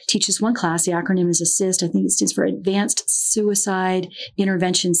to teach this one class. The acronym is ASSIST. I think it stands for Advanced Suicide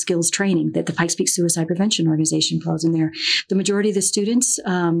Intervention Skills Training that the Pikes Peak Suicide Prevention Organization pulls in there. The majority of the students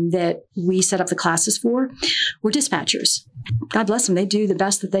that we set up the classes for were dispatchers. God bless them. They do the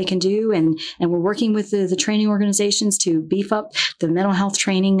best that they can do. And we're working with the training organizations to beef up the mental health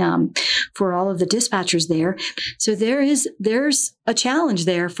training for all of the dispatchers there. So there's a challenge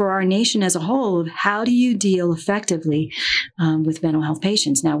there for our nation as a whole of how do you deal effectively with mental health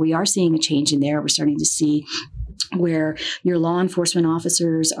patients. Now, we are seeing a change in there. We're starting to see where your law enforcement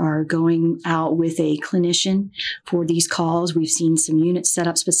officers are going out with a clinician for these calls. We've seen some units set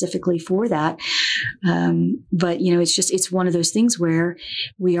up specifically for that. But, it's one of those things where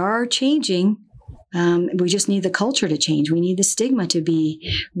we are changing. We just need the culture to change. We need the stigma to be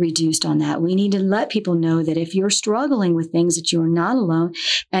reduced on that. We need to let people know that if you're struggling with things, that you are not alone,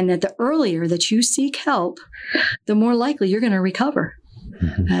 and that the earlier that you seek help, the more likely you're going to recover.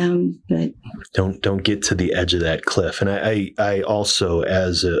 Mm-hmm. But don't get to the edge of that cliff. And I also,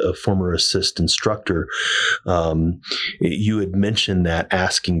 as a former ASSIST instructor, you had mentioned that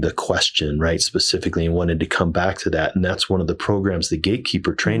asking the question, right, specifically, and wanted to come back to that. And that's one of the programs, the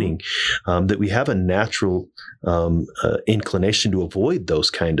Gatekeeper training, that we have a natural inclination to avoid those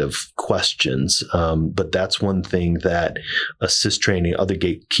kind of questions. But that's one thing that ASSIST training, other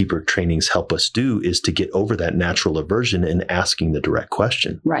Gatekeeper trainings help us do, is to get over that natural aversion and asking the direct question.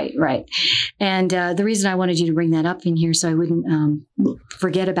 question. Right. And the reason I wanted you to bring that up in here so I wouldn't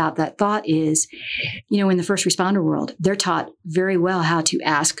forget about that thought is, in the first responder world, they're taught very well how to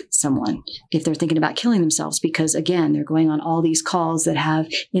ask someone if they're thinking about killing themselves, because again, they're going on all these calls that have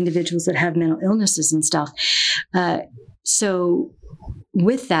individuals that have mental illnesses and stuff. So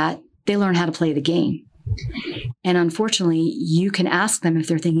with that, they learn how to play the game. And unfortunately, you can ask them if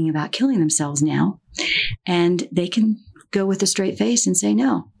they're thinking about killing themselves now, and they can go with a straight face and say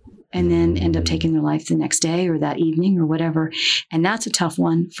no, and then end up taking their life the next day or that evening or whatever. And that's a tough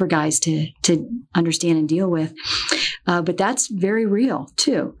one for guys to understand and deal with. But that's very real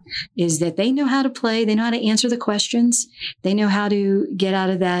too, is that they know how to play, they know how to answer the questions, they know how to get out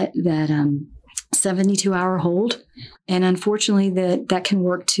of that 72-hour hold. And unfortunately, that can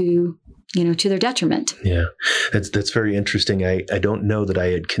work to their detriment. Yeah, that's very interesting. I don't know that I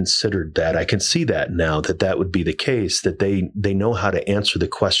had considered that. I can see that now that would be the case, that they know how to answer the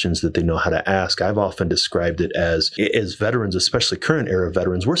questions that they know how to ask. I've often described it as veterans, especially current era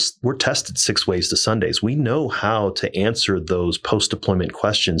veterans, we're tested 6 ways to Sundays. We know how to answer those post-deployment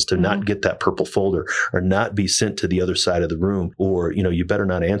questions to not get that purple folder or not be sent to the other side of the room, or, you better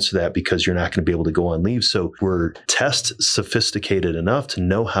not answer that because you're not going to be able to go on leave. So we're test sophisticated enough to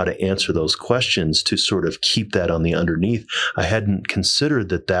know how to answer those questions to sort of keep that on the underneath. I hadn't considered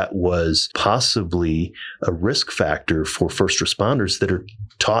that was possibly a risk factor for first responders that are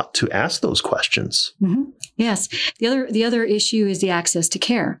taught to ask those questions. Mm-hmm. Yes. The other issue is the access to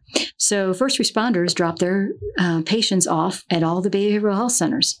care. So first responders drop their patients off at all the behavioral health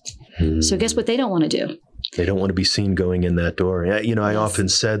centers. So guess what they don't want to do? They don't want to be seen going in that door. I often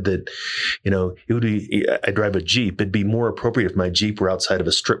said that, it would be, I drive a Jeep. It'd be more appropriate if my Jeep were outside of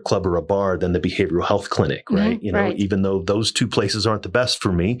a strip club or a bar than the behavioral health clinic, right? Right. Even though those two places aren't the best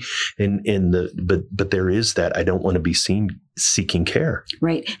for me, but there is that I don't want to be seen seeking care.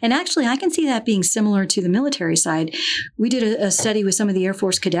 Right. And actually, I can see that being similar to the military side. We did a study with some of the Air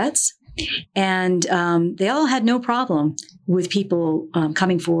Force cadets, and they all had no problem with people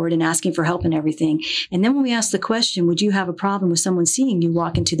coming forward and asking for help and everything. And then when we asked the question, would you have a problem with someone seeing you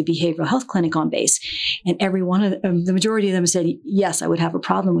walk into the behavioral health clinic on base? And the majority of them said, yes, I would have a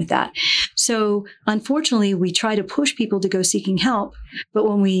problem with that. So unfortunately, we try to push people to go seeking help. But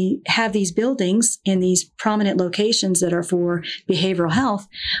when we have these buildings in these prominent locations that are for behavioral health,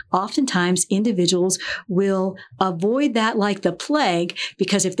 oftentimes individuals will avoid that like the plague,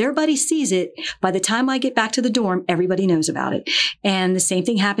 because if their buddy sees it, by the time I get back to the dorm, everybody knows about it. And the same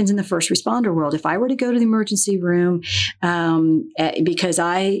thing happens in the first responder world. If I were to go to the emergency room because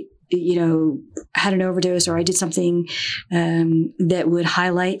I had an overdose or I did something that would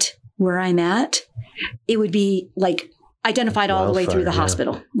highlight where I'm at, it would be like identified all the way through the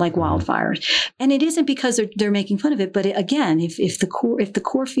hospital, like wildfires. And it isn't because they're making fun of it, but again, if the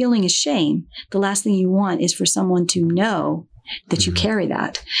core feeling is shame, the last thing you want is for someone to know that you carry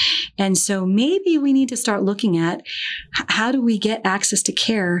that. And so maybe we need to start looking at how do we get access to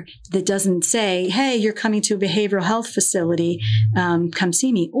care that doesn't say, hey, you're coming to a behavioral health facility, come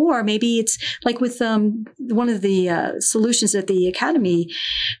see me. Or maybe it's like with one of the solutions that the Academy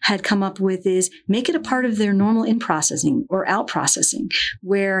had come up with is make it a part of their normal in-processing or out-processing,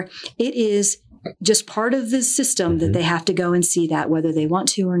 where it is just part of the system that they have to go and see that whether they want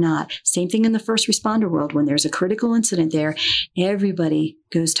to or not. Same thing in the first responder world. When there's a critical incident there, everybody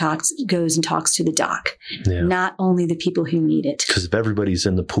goes and talks to the doc, not only the people who need it. Because if everybody's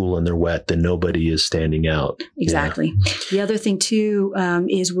in the pool and they're wet, then nobody is standing out. Exactly. Yeah. The other thing too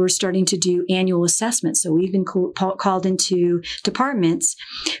is we're starting to do annual assessments. So we've been called into departments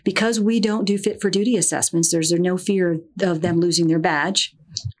because we don't do fit for duty assessments. There's no fear of them losing their badge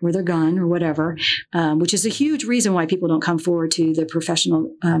or their gun or whatever, which is a huge reason why people don't come forward to the professional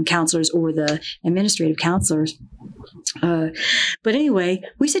counselors or the administrative counselors. But anyway,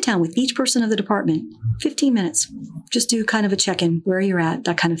 we sit down with each person of the department, 15 minutes, just do kind of a check-in, where you're at,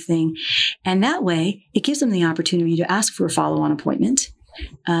 that kind of thing. And that way, it gives them the opportunity to ask for a follow-on appointment.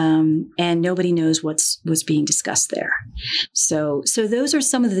 And nobody knows what's being discussed there. So those are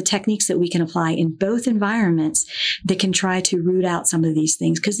some of the techniques that we can apply in both environments that can try to root out some of these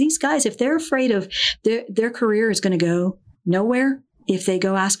things. Because these guys, if they're afraid of their career is going to go nowhere if they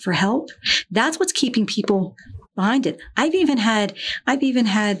go ask for help, that's what's keeping people behind it. I've even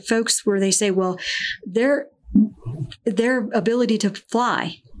had folks where they say, well, their ability to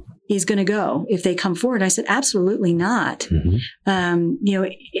fly is going to go if they come forward. I said, absolutely not.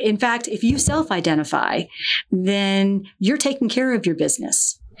 In fact, if you self-identify, then you're taking care of your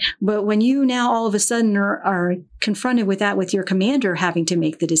business. But when you now all of a sudden are confronted with that, with your commander having to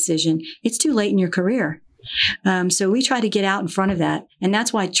make the decision, it's too late in your career. So we try to get out in front of that. And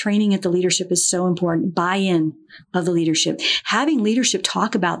that's why training at the leadership is so important. Buy-in of the leadership, having leadership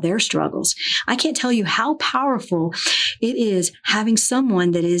talk about their struggles. I can't tell you how powerful it is having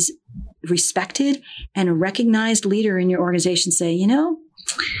someone that is respected and a recognized leader in your organization say,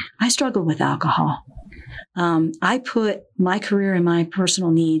 I struggle with alcohol. I put my career and my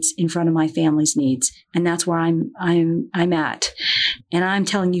personal needs in front of my family's needs, and that's where I'm at. And I'm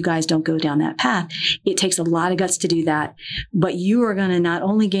telling you guys, don't go down that path. It takes a lot of guts to do that, but you are going to not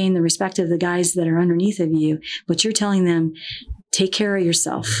only gain the respect of the guys that are underneath of you, but you're telling them, take care of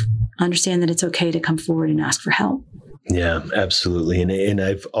yourself. Understand that it's okay to come forward and ask for help. Yeah, absolutely. And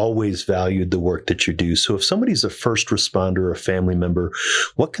I've always valued the work that you do. So if somebody's a first responder or a family member,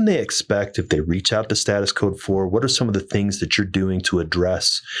 what can they expect if they reach out to Status Code 4? What are some of the things that you're doing to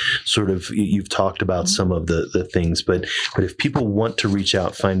address you've talked about some of the things, but if people want to reach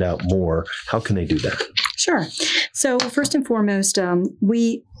out, find out more, how can they do that? Sure. So first and foremost,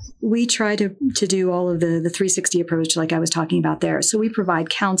 we try to do all of the 360 approach like I was talking about there. So we provide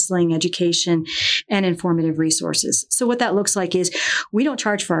counseling, education, and informative resources. So what that looks like is we don't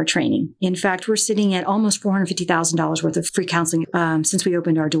charge for our training. In fact, we're sitting at almost $450,000 worth of free counseling since we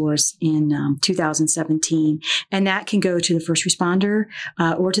opened our doors in 2017. And that can go to the first responder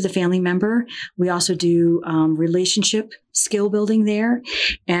or to the family member. We also do relationship skill building there.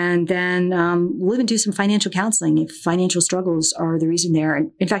 And then we'll even do some financial counseling if financial struggles are the reason there.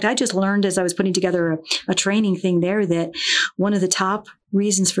 And in fact, I just learned as I was putting together a training thing there that one of the top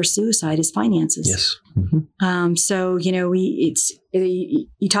reasons for suicide is finances. Yes. Mm-hmm. So, you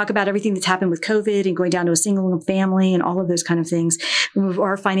talk about everything that's happened with COVID and going down to a single family and all of those kind of things.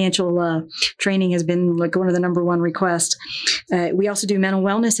 Our financial training has been like one of the number one requests. We also do mental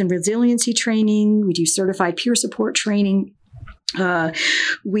wellness and resiliency training. We do certified peer support training.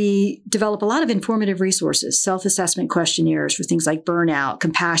 We develop a lot of informative resources, self-assessment questionnaires for things like burnout,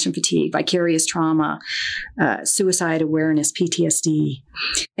 compassion fatigue, vicarious trauma, suicide awareness, PTSD.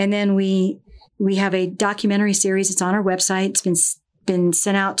 And then we have a documentary series. It's on our website. It's been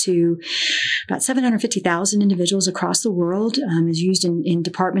sent out to about 750,000 individuals across the world. Is used in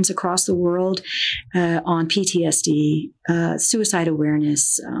departments across the world on PTSD, suicide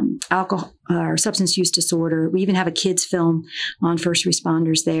awareness, alcohol or substance use disorder. We even have a kids film on first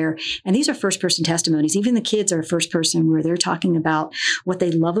responders there. And these are first-person testimonies. Even the kids are first person where they're talking about what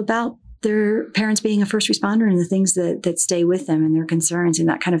they love about their parents being a first responder and the things that stay with them and their concerns and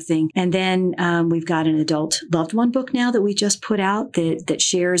that kind of thing. And then we've got an adult loved one book now that we just put out that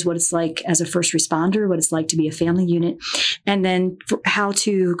shares what it's like as a first responder, what it's like to be a family unit, and then how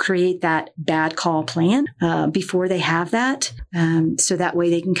to create that bad call plan before they have that. So that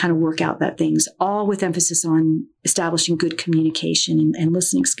way they can kind of work out that things, all with emphasis on establishing good communication and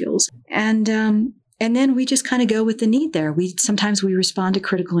listening skills. And then we just kind of go with the need there. Sometimes we respond to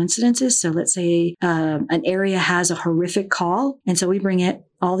critical incidences. So let's say an area has a horrific call. And so we bring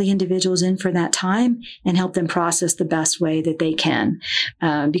all the individuals in for that time and help them process the best way that they can.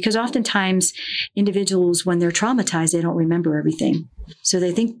 Because oftentimes individuals, when they're traumatized, they don't remember everything. So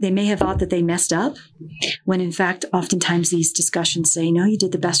they may have thought that they messed up, when in fact, oftentimes these discussions say, no, you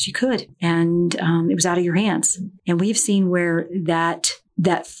did the best you could. And it was out of your hands. And we've seen where that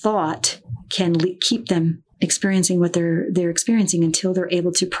thought can keep them experiencing what they're experiencing until they're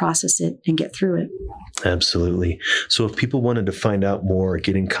able to process it and get through it. Absolutely. So if people wanted to find out more,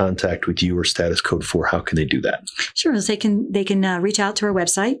 get in contact with you or Status Code 4, how can they do that? Sure. They can reach out to our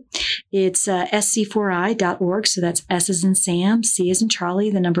website. It's sc4i.org. So that's S as in Sam, C as in Charlie,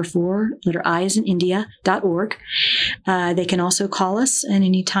 the number 4, letter I as in India.org. They can also call us at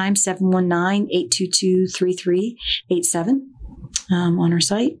any time, 719-822-3387. On our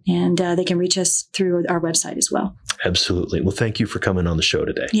site, and they can reach us through our website as well. Absolutely. Well, thank you for coming on the show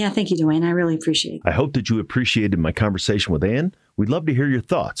today. Yeah, thank you, Dwayne. I really appreciate it. I hope that you appreciated my conversation with Ann. We'd love to hear your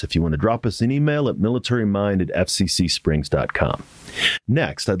thoughts. If you want to drop us an email at militarymind@fccsprings.com.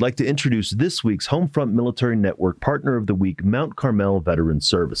 Next, I'd like to introduce this week's Homefront Military Network Partner of the Week, Mount Carmel Veteran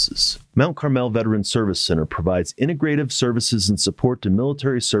Services. Mount Carmel Veteran Service Center provides integrative services and support to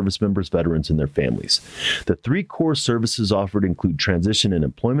military service members, veterans, and their families. The 3 core services offered include transition and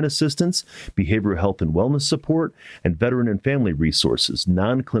employment assistance, behavioral health and wellness support, and veteran and family resources,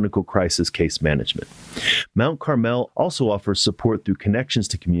 non-clinical crisis case management. Mount Carmel also offers support through connections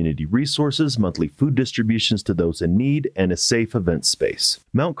to community resources, monthly food distributions to those in need, and a safe event space.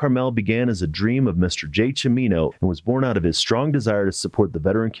 Mount Carmel began as a dream of Mr. Jay Cimino and was born out of his strong desire to support the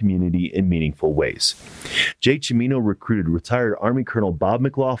veteran community in meaningful ways. Jay Cimino recruited retired Army Colonel Bob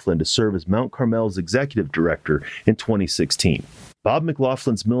McLaughlin to serve as Mount Carmel's executive director in 2016. Bob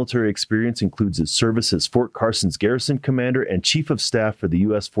McLaughlin's military experience includes his service as Fort Carson's garrison commander and chief of staff for the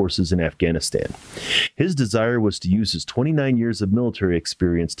U.S. forces in Afghanistan. His desire was to use his 29 years of military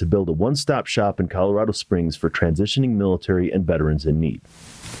experience to build a one-stop shop in Colorado Springs for transitioning military and veterans in need.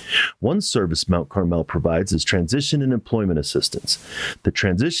 One service Mount Carmel provides is transition and employment assistance. The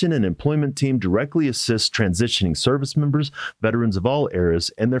transition and employment team directly assists transitioning service members, veterans of all eras,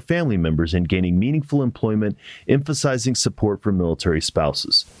 and their family members in gaining meaningful employment, emphasizing support for military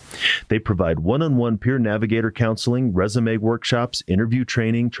spouses. They provide one-on-one peer navigator counseling, resume workshops, interview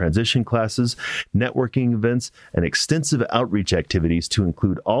training, transition classes, networking events, and extensive outreach activities to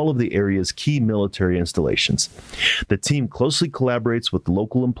include all of the area's key military installations. The team closely collaborates with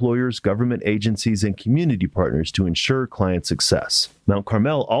local employers, government agencies, and community partners to ensure client success. Mount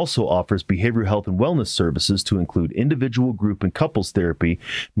Carmel also offers behavioral health and wellness services to include individual, group, and couples therapy,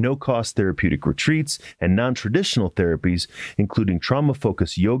 no-cost therapeutic retreats, and non-traditional therapies, including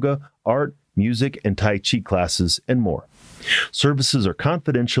trauma-focused yoga, art, music, and Tai Chi classes, and more. Services are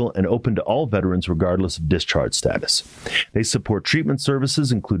confidential and open to all veterans regardless of discharge status. They support treatment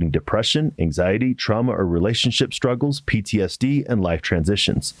services including depression, anxiety, trauma or relationship struggles, PTSD, and life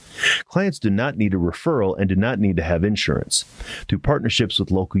transitions. Clients do not need a referral and do not need to have insurance. Through partnerships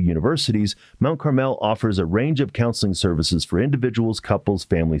with local universities, Mount Carmel offers a range of counseling services for individuals, couples,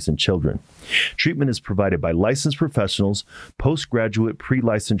 families, and children. Treatment is provided by licensed professionals, postgraduate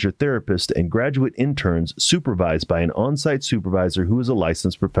pre-licensure therapists, and graduate interns supervised by an on-site supervisor who is a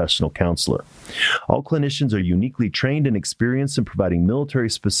licensed professional counselor. All clinicians are uniquely trained and experienced in providing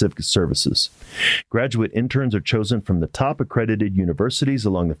military-specific services. Graduate interns are chosen from the top accredited universities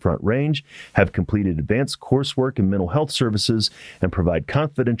along the Front Range, have completed advanced coursework in mental health services, and provide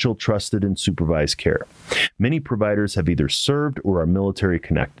confidential, trusted, and supervised care. Many providers have either served or are military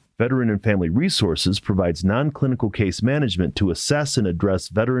connected. Veteran and Family Resources provides non-clinical case management to assess and address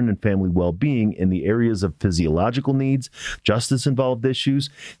veteran and family well-being in the areas of physiological needs, justice-involved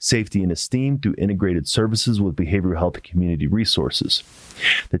issues, safety and esteem through integrated services with behavioral health and community resources.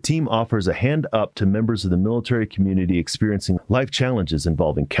 The team offers a hand up to members of the military community experiencing life challenges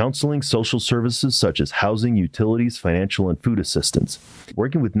involving counseling, social services such as housing, utilities, financial, and food assistance.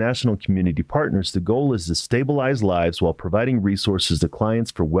 Working with national community partners, the goal is to stabilize lives while providing resources to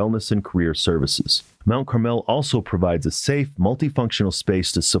clients for wellness and career services. Mount Carmel also provides a safe, multifunctional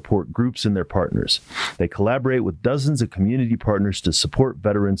space to support groups and their partners. They collaborate with dozens of community partners to support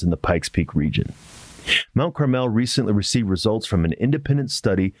veterans in the Pikes Peak region. Mount Carmel recently received results from an independent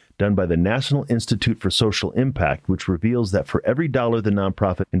study done by the National Institute for Social Impact, which reveals that for every dollar the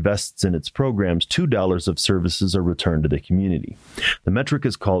nonprofit invests in its programs, $2 of services are returned to the community. The metric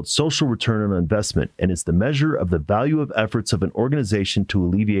is called Social Return on Investment and is the measure of the value of efforts of an organization to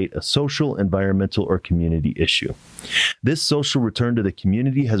alleviate a social, environmental, or community issue. This social return to the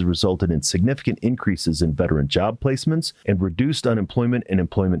community has resulted in significant increases in veteran job placements and reduced unemployment and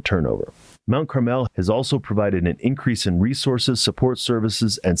employment turnover. Mount Carmel has also provided an increase in resources, support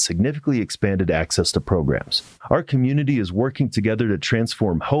services, and significantly expanded access to programs. Our community is working together to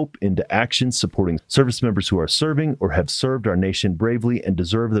transform hope into action, supporting service members who are serving or have served our nation bravely and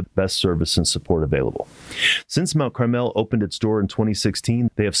deserve the best service and support available. Since Mount Carmel opened its door in 2016,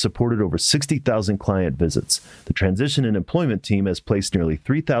 they have supported over 60,000 client visits. The Transition and Employment Team has placed nearly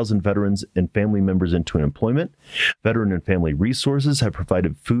 3,000 veterans and family members into employment. Veteran and Family Resources have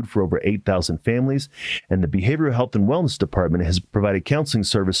provided food for over 8,000 families, and the Behavioral Health and Wellness Department has provided counseling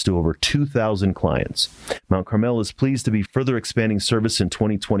service to over 2,000 clients. Mount Carmel is pleased to be further expanding service in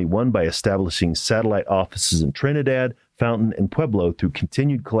 2021 by establishing satellite offices in Trinidad, Fountain, and Pueblo through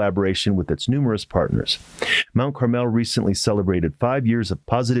continued collaboration with its numerous partners. Mount Carmel recently celebrated 5 years of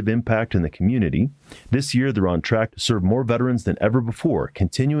positive impact in the community. This year, they're on track to serve more veterans than ever before,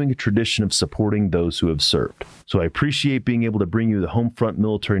 continuing a tradition of supporting those who have served. So I appreciate being able to bring you the Homefront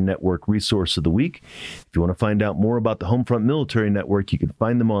Military Network Resource of the Week. If you want to find out more about the Homefront Military Network, you can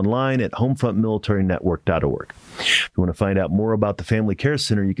find them online at homefrontmilitary.org. If you want to find out more about the Family Care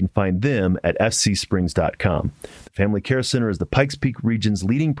Center, you can find them at fcsprings.com. The Family Care Center is the Pikes Peak region's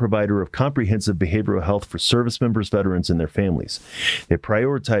leading provider of comprehensive behavioral health for service members, veterans, and their families. They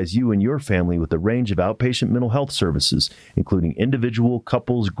prioritize you and your family with a range of outpatient mental health services, including individual,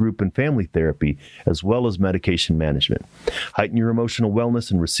 couples, group, and family therapy, as well as medication management. Heighten your emotional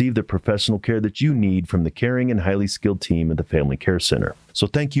wellness and receive the professional care that you need from the caring and highly skilled team at the Family Care Center. So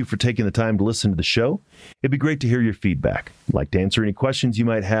thank you for taking the time to listen to the show. It'd be great to hear your feedback. I'd like to answer any questions you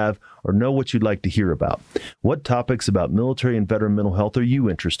might have or know what you'd like to hear about. What topics about military and veteran mental health are you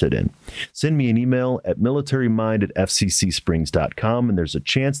interested in? Send me an email at militarymind@fccsprings.com, and there's a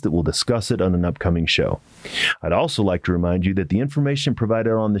chance that we'll discuss it on an upcoming show. I'd also like to remind you that the information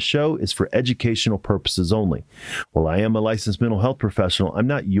provided on the show is for educational purposes only. While I am a licensed mental health professional, I'm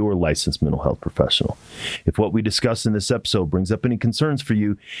not your licensed mental health professional. If what we discuss in this episode brings up any concerns for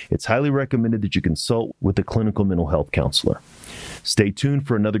you, it's highly recommended that you consult with a clinical mental health counselor. Stay tuned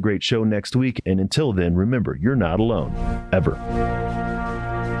for another great show next week, and until then, remember, you're not alone, ever.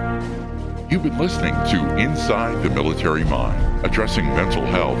 You've been listening to Inside the Military Mind, addressing mental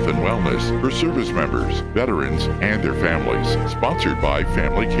health and wellness for service members, veterans, and their families. Sponsored by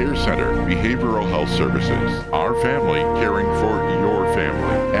Family Care Center, Behavioral Health Services. Our family caring for your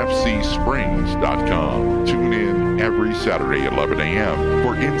family. FCSprings.com. Tune in every Saturday at 11 a.m.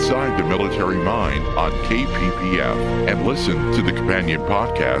 for Inside the Military Mind on KPPF, and listen to the companion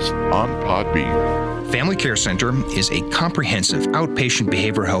podcast on Podbean. Family Care Center is a comprehensive outpatient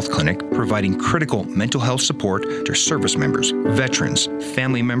behavioral health clinic providing critical mental health support to service members, veterans,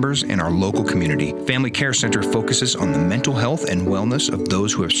 family members, and our local community. Family Care Center focuses on the mental health and wellness of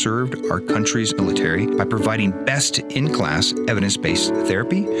those who have served our country's military by providing best-in-class evidence-based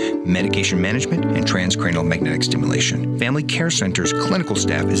therapy, medication management, and transcranial magnetic stimulation. Family Care Center's clinical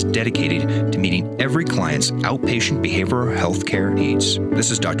staff is dedicated to meeting every client's outpatient behavioral health care needs.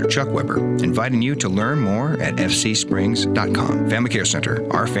 This is Dr. Chuck Weber, inviting you to learn more at fcsprings.com. Family Care Center,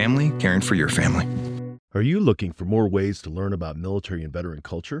 our family caring for your family. Are you looking for more ways to learn about military and veteran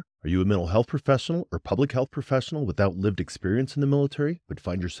culture? Are you a mental health professional or public health professional without lived experience in the military, but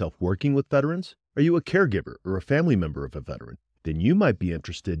find yourself working with veterans? Are you a caregiver or a family member of a veteran? Then you might be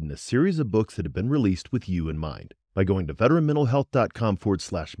interested in a series of books that have been released with you in mind. By going to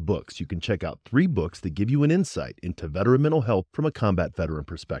veteranmentalhealth.com/books, you can check out 3 books that give you an insight into veteran mental health from a combat veteran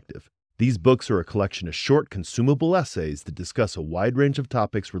perspective. These books are a collection of short, consumable essays that discuss a wide range of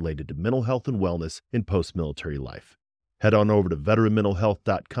topics related to mental health and wellness in post-military life. Head on over to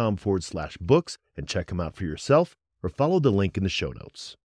veteranmentalhealth.com/books and check them out for yourself, or follow the link in the show notes.